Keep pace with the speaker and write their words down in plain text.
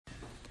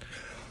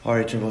All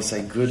right,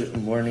 Rabosai, good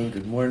morning,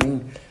 good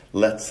morning.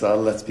 Let's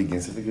begin.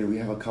 So I figured we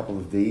have a couple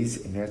of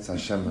days in Eretz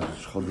Hashem.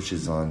 Chodesh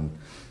is on,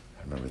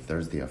 I remember,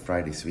 Thursday or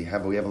Friday, so we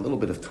have a little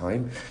bit of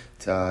time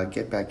to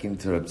get back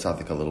into Reb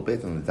Tzaddik a little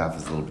bit, and the daf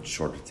is a little bit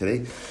shorter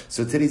today.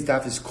 So today's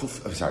daf is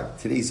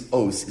today's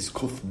os is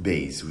Kuf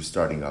Beis, who's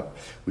starting up,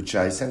 which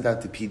I sent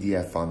out the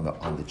PDF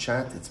on the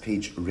chat. It's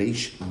page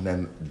Reish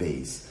Mem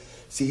Beis.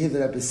 See here,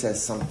 the Rebbe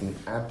says something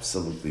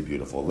absolutely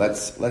beautiful.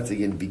 Let's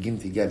again begin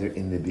together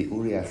in the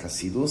Be'uri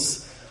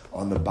HaChasidus.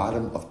 On the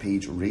bottom of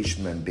page Reish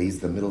Mem Beis,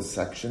 the middle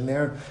section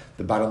there,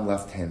 the bottom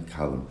left-hand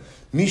column.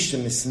 Misha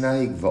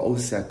misnaig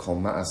va'oseh kol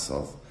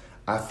ma'asov,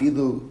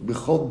 afilu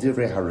b'chol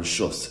divrei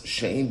harishus,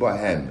 she'ein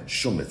bohem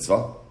shum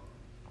mitzvah,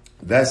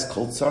 v'es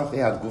kol tzarchei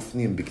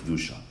ha'gufnim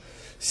b'kedusha.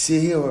 See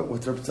here,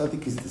 what Reb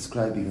Tzaddik is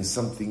describing is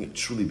something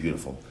truly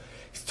beautiful.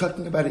 He's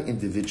talking about an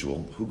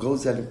individual who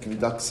goes out and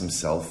conducts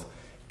himself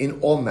in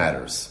all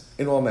matters.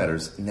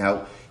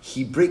 Now,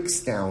 he breaks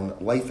down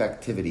life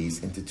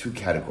activities into two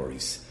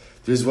categories.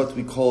 There's what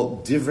we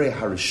call divrei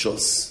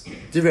harishus.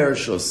 Divrei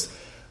harishus.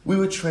 We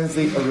would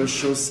translate a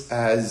rishus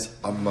as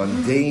a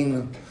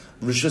mundane.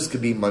 Rishus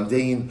could be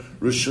mundane.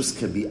 Rishus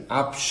could be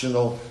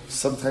optional.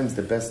 Sometimes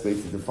the best way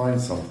to define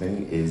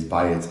something is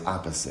by its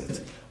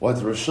opposite. What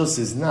rishus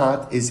is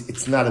not, is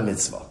it's not a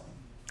mitzvah.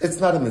 It's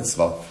not a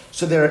mitzvah.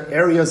 So there are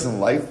areas in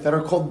life that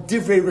are called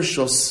divrei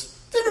rishus.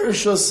 Divrei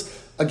rishus.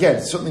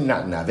 Again, certainly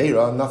not an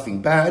aveira,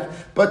 nothing bad,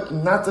 but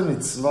not a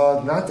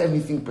mitzvah, not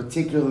anything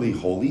particularly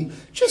holy.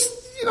 Just,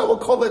 we'll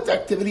call it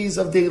activities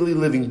of daily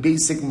living,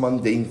 basic,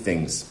 mundane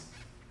things.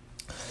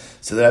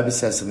 So the Rebbe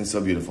says something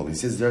so beautiful. He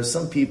says there are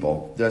some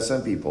people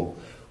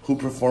who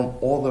perform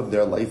all of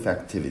their life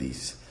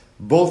activities,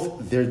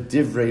 both their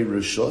divrei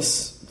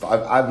rishus,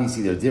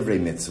 obviously their divrei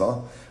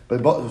mitzvah,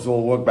 so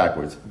we'll work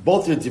backwards.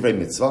 Both their divrei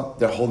mitzvah,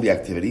 their holy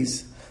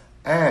activities,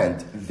 and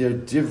their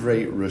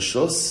divrei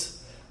rishus,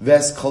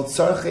 ves kol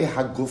tzarchei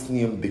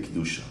hagufniim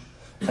b'kedusha,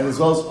 and as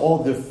well as all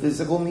their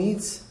physical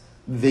needs,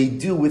 they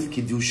do with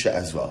kedusha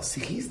as well.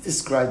 See, he's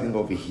describing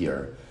over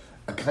here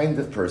a kind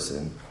of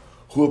person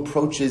who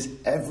approaches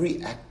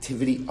every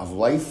activity of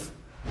life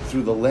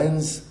through the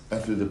lens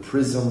and through the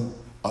prism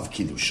of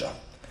kedusha.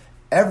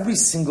 Every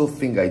single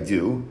thing I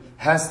do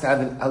has to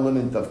have an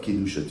element of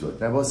kedusha to it.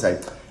 Now, I will say,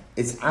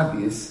 it's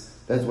obvious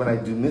that when I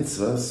do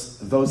mitzvahs,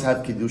 those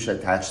have kedusha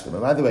attached to them.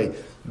 And by the way,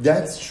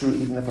 that's true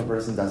even if a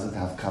person doesn't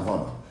have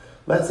kavanah.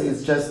 Let's say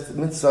it's just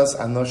mitzvahs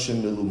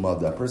anoshim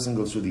milumada. A person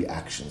goes through the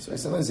actions. Right?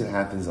 Sometimes it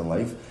happens in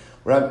life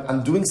where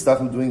I'm doing stuff,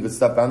 I'm doing good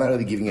stuff, but I'm not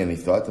really giving any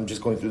thought. I'm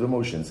just going through the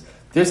motions.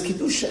 There's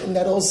kedusha in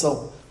that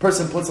also.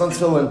 Person puts on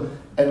tefillin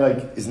and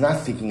is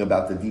not thinking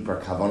about the deeper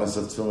kavanas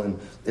of tefillin.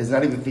 Is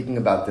not even thinking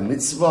about the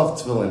mitzvah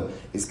of tefillin.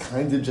 Is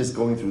kind of just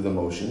going through the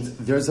motions.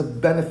 There's a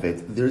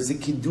benefit. There's a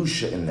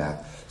kedusha in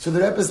that. So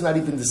the Rebbe is not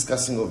even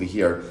discussing over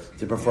here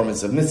the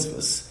performance of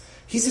mitzvahs.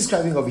 He's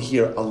describing over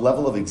here a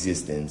level of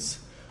existence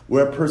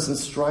where a person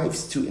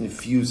strives to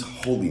infuse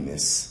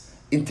holiness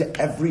into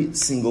every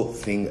single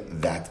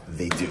thing that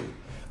they do.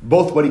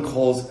 Both what he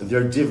calls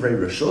their divrei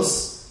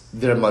rishus,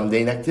 their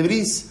mundane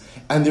activities,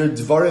 and their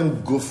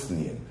dvarim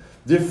gufniim,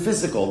 their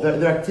physical,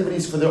 their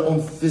activities for their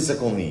own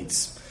physical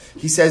needs.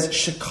 He says,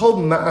 shekol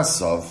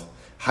ma'asav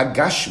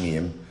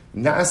hagashmiim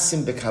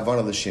na'asim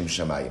bekavana l'shem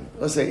shamayim.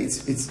 Let's say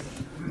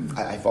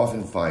I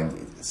often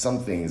find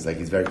some things,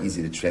 it's very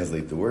easy to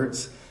translate the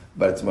words,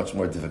 but it's much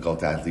more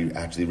difficult to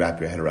actually wrap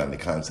your head around the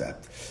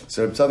concept.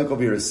 So Reb Tzaddik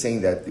over here is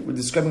saying that we're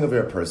describing over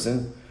a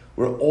person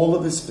where all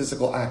of his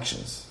physical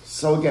actions,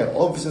 so again,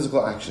 all of his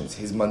physical actions,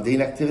 his mundane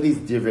activities,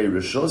 divrei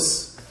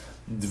rishus,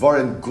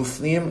 dvarim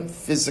gufniim,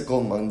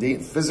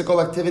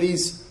 physical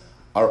activities,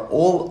 are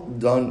all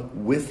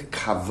done with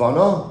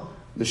kavanah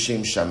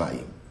l'shem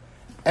shamayim.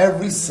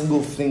 Every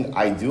single thing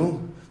I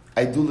do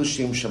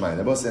l'shem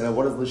shamayim. Now,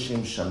 what does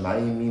l'shem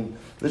shamayim mean?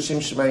 L'shem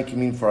shamayim can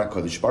mean for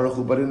HaKadosh Baruch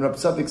Hu, but in Reb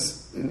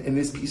Tzaddik's, in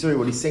this piece here,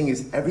 what he's saying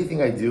is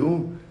everything I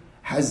do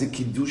has a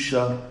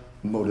kedusha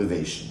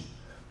motivation.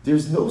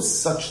 There's no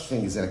such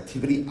thing as an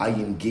activity I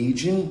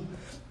engage in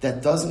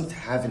that doesn't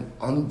have an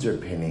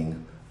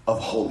underpinning of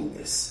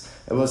holiness.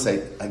 I will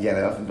say, again,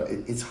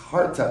 it's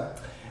hard to,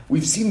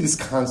 we've seen this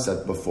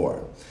concept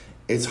before.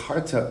 It's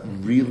hard to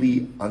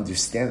really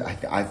understand.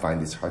 I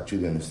find it's hard to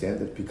really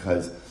understand it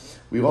because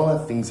we all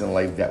have things in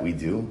life that we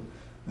do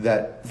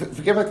that,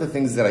 forget about the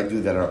things that I do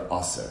that are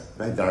asr,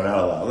 right? That are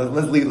not allowed.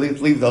 Let's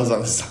leave those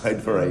on the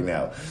side for right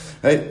now,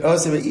 right?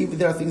 Also, even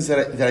there are things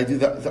that I do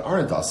that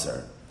aren't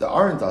asr.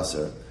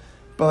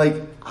 But I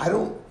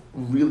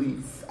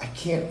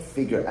can't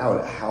figure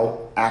out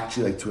how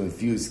actually to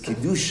infuse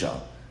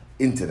kedusha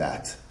into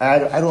that. I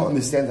don't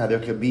understand how there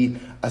could be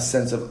a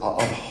sense of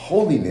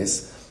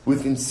holiness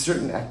within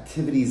certain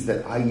activities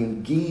that I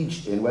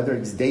engage in, whether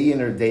it's day in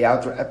or day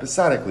out or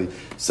episodically.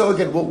 So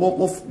again,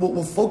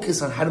 we'll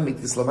focus on how to make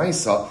this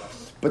lamaisa,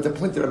 but the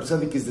point that Reb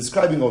Tzaddik is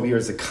describing over here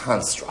is a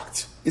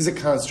construct.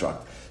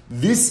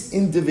 This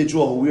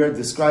individual who we are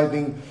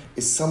describing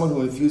is someone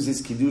who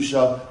infuses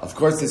Kedusha. Of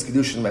course, there's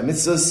Kedusha in my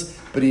mitzvahs,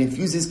 but he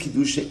infuses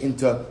Kedusha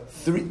into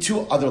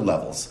two other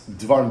levels.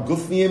 Dvarim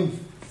Gufniim,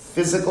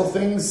 physical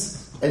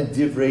things, and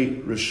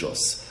divrei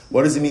rishus.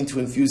 What does it mean to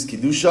infuse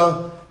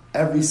Kedusha?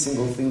 Every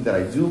single thing that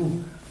I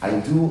do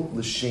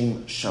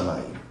l'shem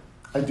shamayim.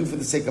 I do for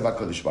the sake of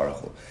HaKadosh Baruch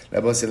Hu.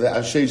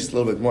 I'll show you just a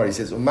little bit more. He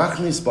says,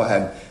 Umachnis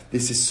bahem,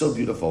 this is so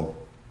beautiful.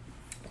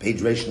 Page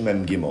Reish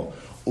Mem Gimel.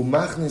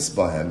 Umachnis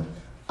bahem,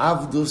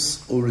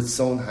 avdus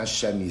uritzon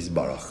Hashem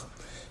yizbarach.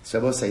 So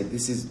I will say,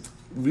 this is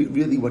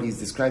really what he's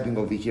describing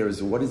over here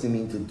is what does it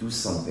mean to do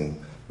something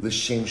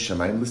l'shem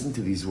shamayim? Listen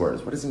to these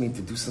words. What does it mean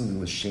to do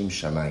something l'shem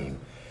shamayim?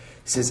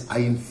 He says, I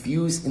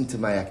infuse into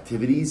my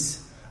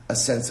activities a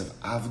sense of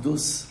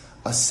avdus,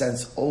 a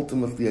sense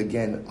ultimately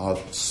again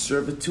of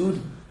servitude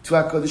to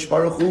HaKadosh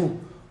Baruch Hu,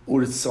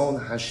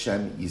 uritzon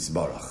Hashem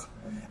yizbarach.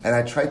 And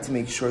I try to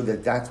make sure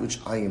that which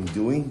I am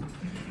doing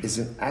is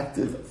an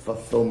active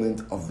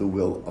fulfillment of the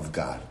will of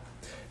God.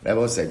 And I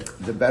will say,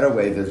 the better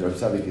way that Rav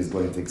Tzadok is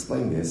going to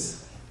explain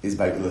this is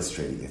by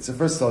illustrating it. So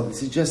first of all,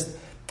 this is just,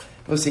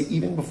 I will say,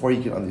 even before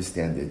you can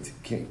understand it,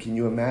 can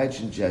you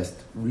imagine just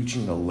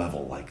reaching a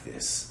level like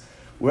this,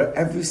 where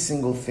every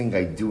single thing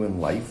I do in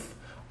life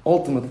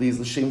ultimately is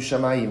l'shem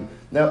shamayim.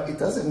 Now, it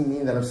doesn't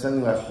mean that I'm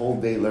spending my whole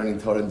day learning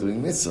Torah and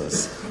doing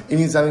mitzvahs. It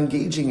means I'm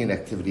engaging in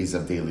activities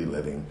of daily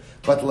living.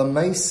 But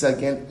l'maisa,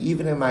 again,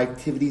 even in my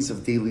activities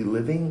of daily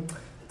living,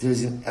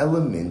 there's an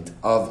element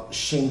of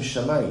shem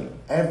shamayim.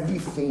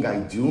 Everything I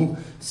do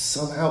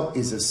somehow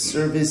is a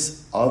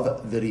service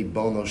of the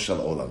Ribono Shel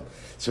Olam.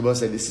 So we'll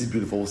say, this is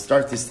beautiful. We'll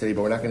start this today,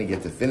 but we're not going to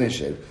get to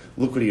finish it.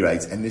 Look what he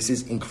writes, and this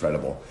is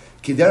incredible.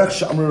 Kiderach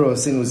she'amru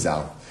Rabbeinu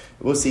Zal.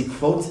 We'll say,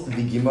 quote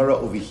the Gemara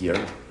over here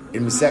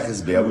in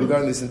Maseches Be'ah. We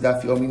learned this in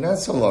Daf Yomi not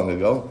so long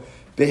ago.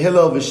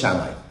 Behillel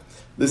v'Shamai.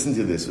 Listen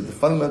to this. With the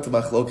fundamental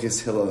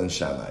machlokes Hillel and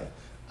Shammai.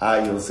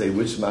 You'll say,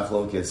 which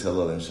machlokes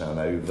Hillel and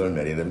Shammai? We've learned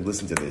many of them.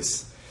 Listen to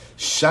this.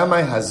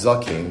 Shammai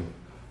hazakim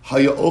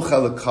haya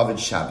ochal lekavod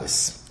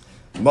Shabbos.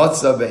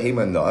 Matzah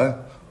behema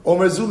noah.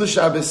 Omer zu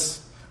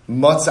Shabbos.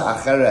 Matzah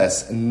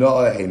acheres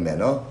noah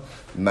heimena.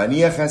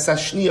 Maniach es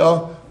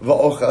hashniya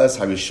va'ochal es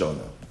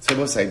harishona. So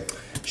we'll say,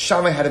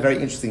 Shammai had a very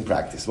interesting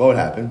practice. What would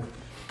happen?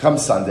 Come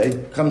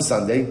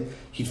Sunday,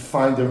 he'd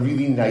find a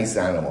really nice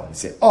animal. He'd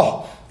say,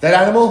 oh, that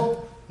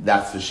animal,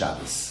 that's for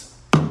Shabbos.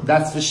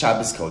 That's for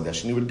Shabbos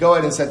Kodesh. And he would go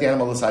ahead and set the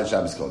animal aside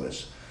Shabbos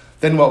Kodesh.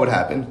 Then what would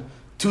happen?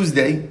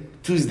 Tuesday,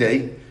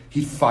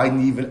 he'd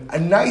find even a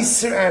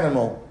nicer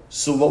animal.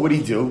 So what would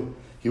he do?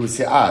 He would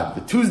say,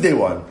 the Tuesday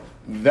one,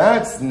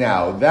 that's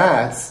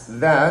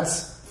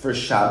for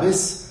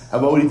Shabbos.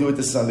 And what would he do with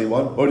the Sunday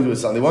one? What would he do with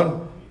the Sunday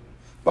one?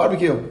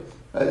 Barbecue.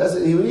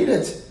 He would eat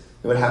it.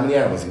 But how many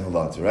animals he hold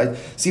on to, right?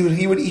 So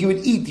he would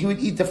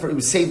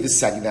save the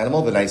second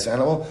animal, the nice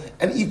animal,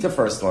 and eat the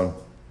first one.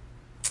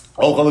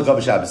 Now I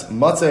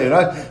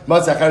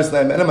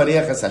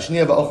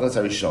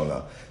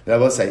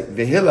will say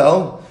the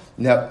Hillel.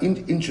 Now,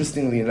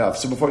 interestingly enough,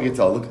 so before we get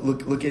to all,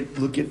 look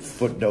at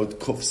footnote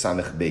Kuf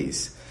Samech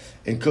Beis.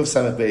 In Kuf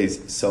Samech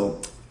Beis, so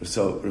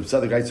Rav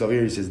Tzadok writes over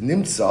here. He says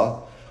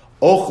Nimtza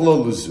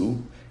ochlo luzu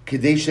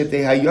kedei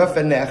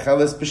shetehayofen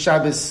ne'acheles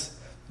b'Shabbos.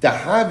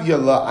 Dahavya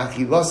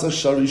achilasa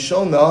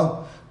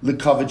sharishona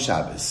lekavod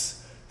Shabbos.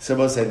 So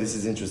we'll say this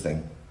is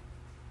interesting.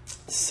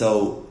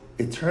 So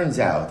it turns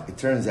out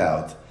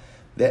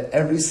that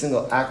every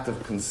single act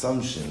of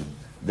consumption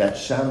that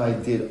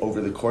Shammai did over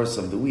the course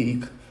of the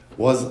week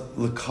was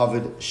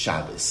lekavod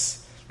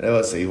Shabbos. And I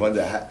will say, you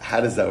wonder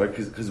how does that work?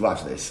 Because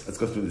watch this. Let's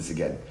go through this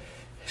again.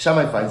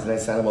 Shammai finds a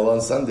nice animal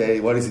on Sunday.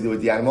 What does he do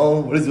with the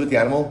animal?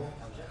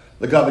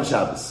 Lekavod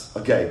Shabbos.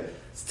 Okay.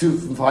 It's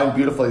too fine,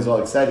 beautiful, he's all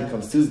excited.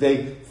 Comes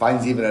Tuesday,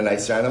 finds even a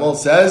nicer animal,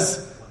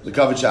 says,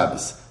 lekavod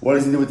Shabbos. What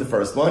does he do with the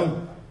first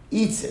one?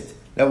 Eats it.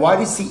 Now, why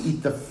does he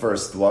eat the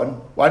first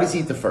one?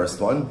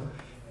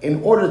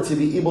 In order to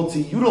be able to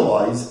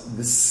utilize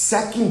the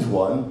second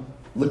one,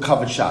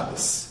 lekavod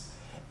Shabbos.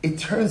 It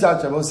turns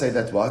out, I will say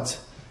that what?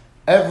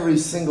 Every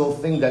single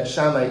thing that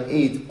Shammai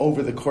ate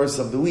over the course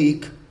of the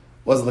week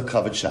was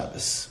lekavod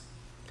Shabbos.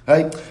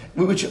 Right?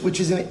 Which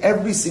is in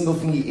every single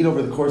thing he ate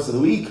over the course of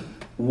the week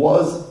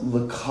was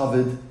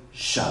lekavod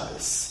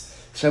Shabbos.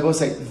 Shabbos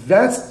say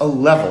that's a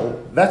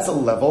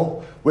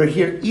level where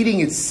here eating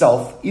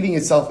itself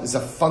is a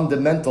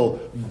fundamental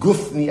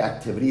gufni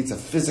activity. It's a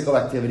physical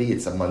activity.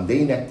 It's a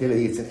mundane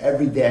activity. It's an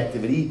everyday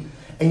activity.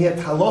 And yet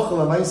halacha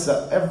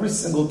l'maisa, every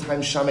single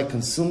time Shammai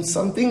consumed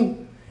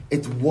something,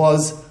 it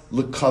was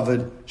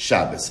lekavod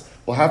Shabbos.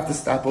 We'll have to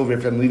stop over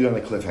if I'm leaving on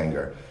a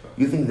cliffhanger.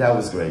 You think that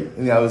was great?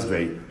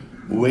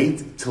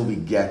 Wait till we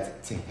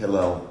get to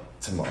Hillel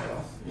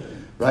tomorrow.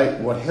 Right?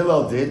 What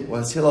Hillel did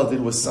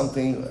was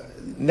something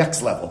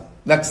next level.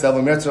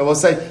 We'll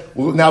say,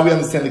 now we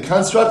understand the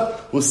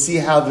construct. We'll see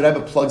how the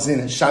Rebbe plugs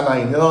in Shammai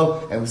and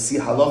Hillel, and we'll see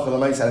halacha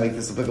l'maisa, how to make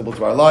this applicable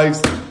to our lives.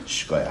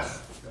 Shkoyach.